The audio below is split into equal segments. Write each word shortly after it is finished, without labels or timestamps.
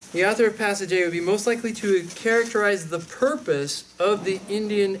The author of passage A would be most likely to characterize the purpose of the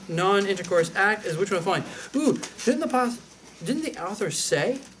Indian Non-Intercourse Act as which one following. Ooh, didn't the author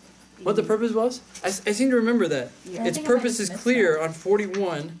say what the purpose was? I seem to remember that. Yeah. Its purpose is clear on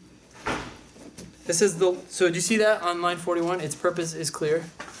 41. It says so do you see that on line 41? Its purpose is clear.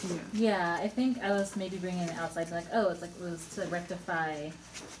 Yeah, I think I was maybe bringing it outside to it was to rectify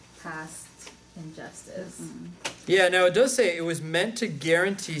past injustice. Yeah, now it does say it was meant to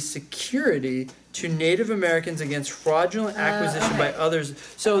guarantee security to Native Americans against fraudulent acquisition by others.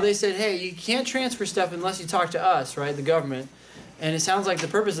 So they said, hey, you can't transfer stuff unless you talk to us, right, the government. And it sounds like the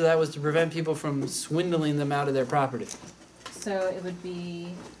purpose of that was to prevent people from swindling them out of their property. So it would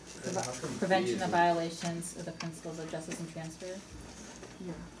be prevention of violations of the principles of justice and transfer.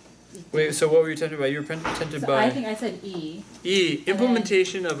 Yeah. Wait, so what were you tempted by? You were tempted by... I think I said E. E,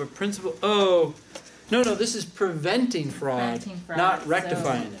 implementation of a principle... Oh, no, this is preventing fraud, not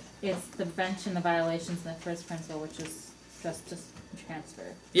rectifying it. It's the prevention of violations in the first principle, which is justice and transfer.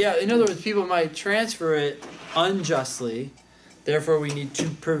 Yeah, in other words, people might transfer it unjustly, therefore we need to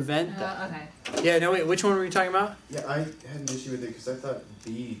prevent that. Okay. Yeah, no, wait, which one were you talking about? Yeah, I had an issue with it because I thought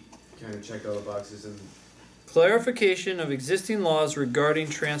B kind of checked all the boxes and... Clarification of existing laws regarding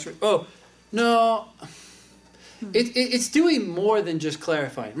transfer. Oh, no. It's doing more than just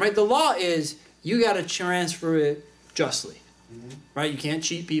clarifying, right? The law is you got to transfer it justly, right? You can't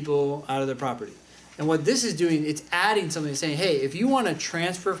cheat people out of their property. And what this is doing, it's adding something saying, hey, if you want to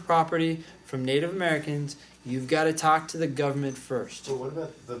transfer property from Native Americans, you've got to talk to the government first. Well, what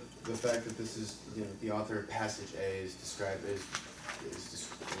about the fact that this is, the author of passage A is described as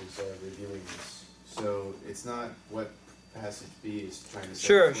reviewing this. So it's not what passage B is trying to say.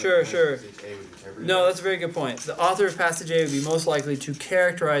 Sure. Passage A would interpret. No, that's a very good point. The author of passage A would be most likely to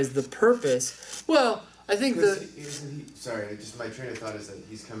characterize the purpose. Well, I think my train of thought is that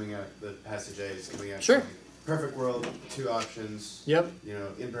he's coming out, the passage A is coming out. Sure. Perfect world, 2 options. Yep.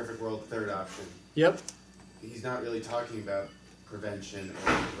 Imperfect world, 3rd option. Yep. He's not really talking about prevention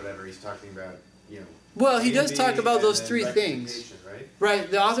or whatever. He's talking about, Well, he does talk about those 3 things. Right? Right.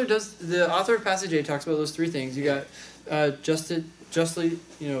 The author of passage A talks about those 3 things. You got justly,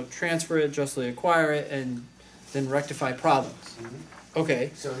 transfer it, justly acquire it, and then rectify problems. Mm-hmm.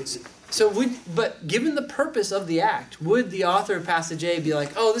 Okay. But given the purpose of the act, would the author of passage A be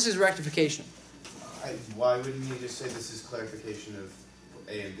like, oh, this is rectification? Why wouldn't he just say this is clarification of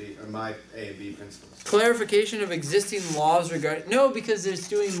A and B, or my A and B principles? Clarification of existing laws regarding... No, because it's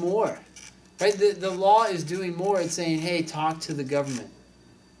doing more. Right? The law is doing more. It's saying, hey, talk to the government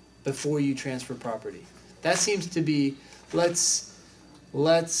before you transfer property. That seems to be, let's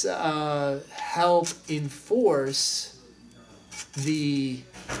help enforce the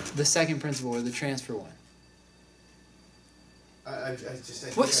second principle, or the transfer one.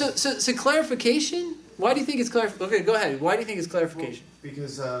 So clarification? Why do you think it's clarification? Okay, go ahead. Why do you think it's clarification? Well,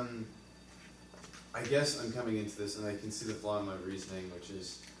 because I guess I'm coming into this and I can see the flaw in my reasoning, which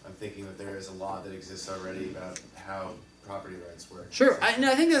is I'm thinking that there is a law that exists already about how property rights work. Sure, I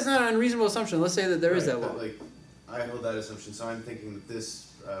think that's not an unreasonable assumption. Let's say that there is that law. I hold that assumption, so I'm thinking that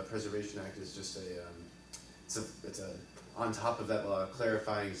this Preservation Act is just it's a on top of that law, a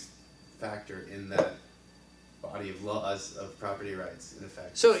clarifying factor in that body of laws of property rights, in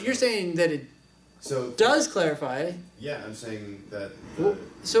effect. So you're saying that it does clarify? Yeah, I'm saying that the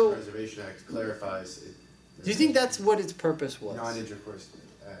Preservation Act clarifies it. Do you think that's what its purpose was? Non-Intercourse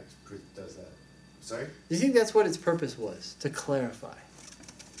Act does that. Sorry? Do you think that's what its purpose was, to clarify?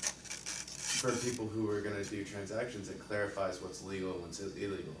 For people who are going to do transactions, it clarifies what's legal and what's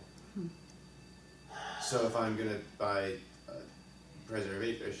illegal. So if I'm going to buy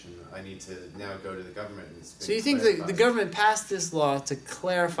preservation, I need to now go to the government. And so you think the government passed this law to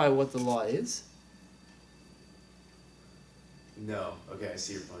clarify what the law is? No. Okay, I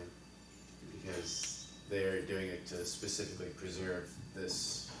see your point. Because they're doing it to specifically preserve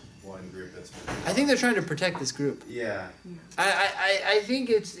this one group that's been... I think they're trying to protect this group. Yeah. I think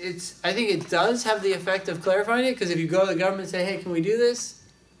I think it does have the effect of clarifying it, because if you go to the government and say, hey, can we do this?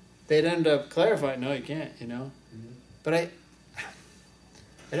 They'd end up clarifying, no, you can't, Mm-hmm. But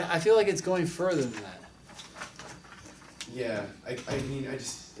I feel like it's going further than that. Yeah, I mean, I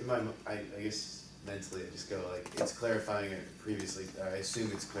just, in my, I guess mentally I just go like, it's clarifying it previously, I assume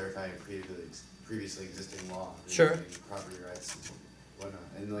it's clarifying a previously existing law. Sure. Property rights and whatnot.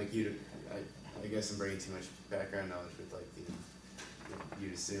 And like I guess I'm bringing too much background knowledge with like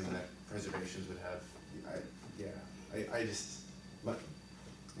you'd assume that preservations would have, I just,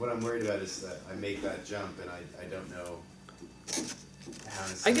 what I'm worried about is that I make that jump and I don't know how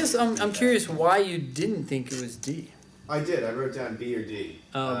to... I guess I'm curious why you didn't think it was D. I did. I wrote down B or D.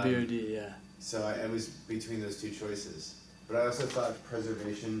 Oh, B or D, yeah. So I was between those two choices. But I also thought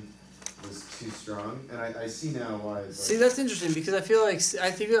preservation was too strong, and I see now why. It's See, that's interesting because I feel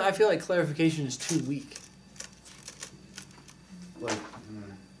like clarification is too weak. like,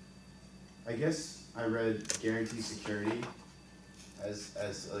 I guess I read guarantee security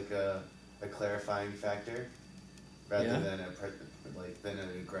as like a clarifying factor rather Yeah. than than an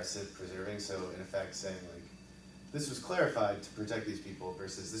aggressive preserving. So in effect, saying like this was clarified to protect these people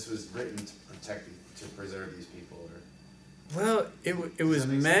versus this was written to preserve these people. Or Well, it was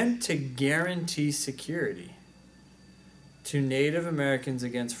meant to guarantee security to Native Americans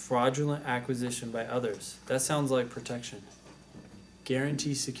against fraudulent acquisition by others. That sounds like protection.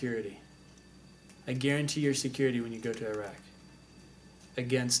 Guarantee security. I guarantee your security when you go to Iraq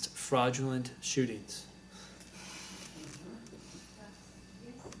against fraudulent shootings.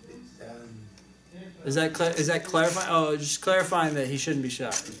 Is that clarifying? Oh, just clarifying that he shouldn't be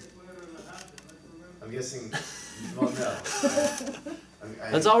shot. I'm guessing. Well, no.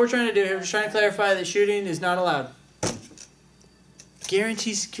 That's all we're trying to do here. We're just trying to clarify that shooting is not allowed.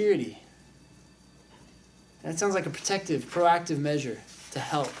 Guarantee security. That sounds like a protective, proactive measure to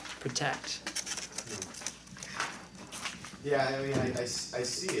help protect. Yeah, I mean, I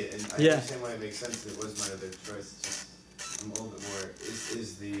see it, and I Yeah. understand why it makes sense. It was my other choice. Just I'm a little bit more.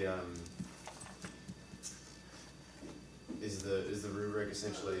 Is the rubric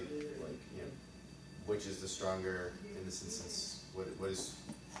essentially like which is the stronger in this instance? What is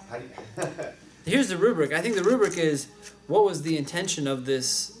how do you? Here's the rubric. I think the rubric is what was the intention of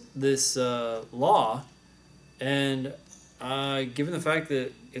this law, and given the fact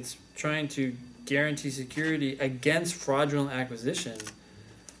that it's trying to guarantee security against fraudulent acquisition,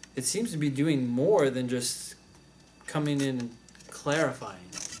 it seems to be doing more than just coming in and clarifying.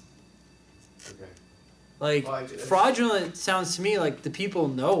 Okay. Like Well, fraudulent sounds to me like the people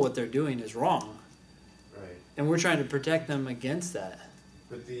know what they're doing is wrong, Right. and we're trying to protect them against that.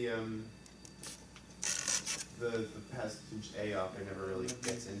 But the passage A author never really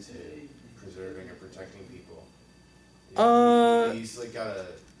gets into preserving or protecting people. He's like got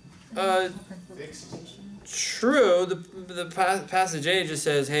a fixed. True. The passage A just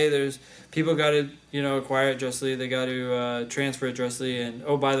says, hey, there's people got to acquire it justly. They got to transfer it justly, and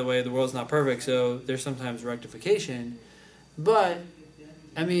oh, by the way, the world's not perfect, so there's sometimes rectification. But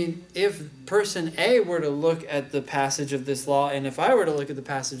I mean, if person A were to look at the passage of this law, and if I were to look at the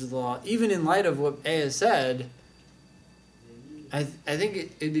passage of the law, even in light of what A has said, I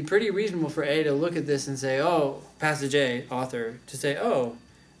think it'd be pretty reasonable for A to look at this and say, oh, passage A, author, to say, oh,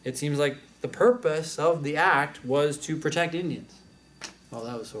 it seems like the purpose of the act was to protect Indians. Oh,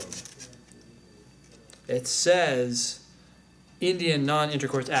 that was horrible. It says Indian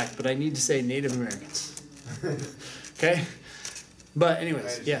Non-Intercourse Act, but I need to say Native Americans. Okay? But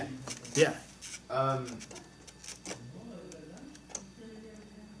anyways, yeah. I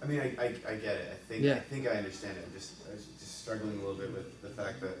mean, I get it. I think I understand it. I was just struggling a little bit with the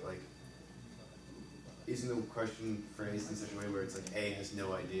fact that like, isn't the question phrased in such a way where it's like A has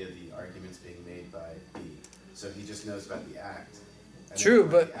no idea the arguments being made by B, so he just knows about the act. And True,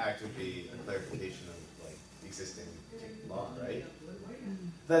 but the act would be a clarification of like existing law, right?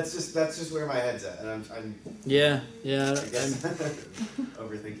 That's just where my head's at, and I'm yeah. I guess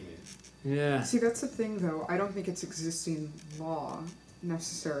overthinking it. Yeah. See, that's the thing, though. I don't think it's existing law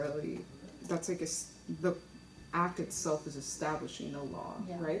necessarily. That's like the act itself is establishing the law,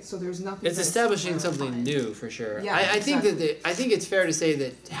 Yeah. right? So there's nothing. It's that's establishing something clarifying. new for sure. Yeah, I think exactly. I think it's fair to say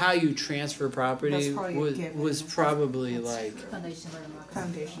that how you transfer property That's probably a given. was probably That's like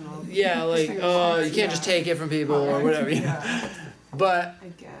Foundational. yeah, like you can't just take it from people or whatever. Yeah, But I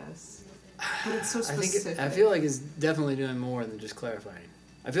guess. But it's so I think specific. I feel like it's definitely doing more than just clarifying.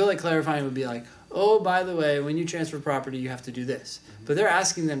 I feel like clarifying would be like, oh, by the way, when you transfer property, you have to do this. But they're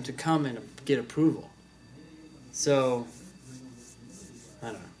asking them to come and get approval. So,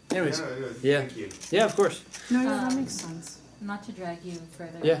 I don't know. Anyways, No, yeah. Thank you. yeah, of course. No, yeah, that Um, makes sense. Not to drag you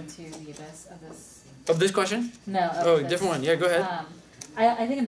further Yeah. into the abyss of this. Of this question? No. Oh, different one. Yeah, go ahead. I think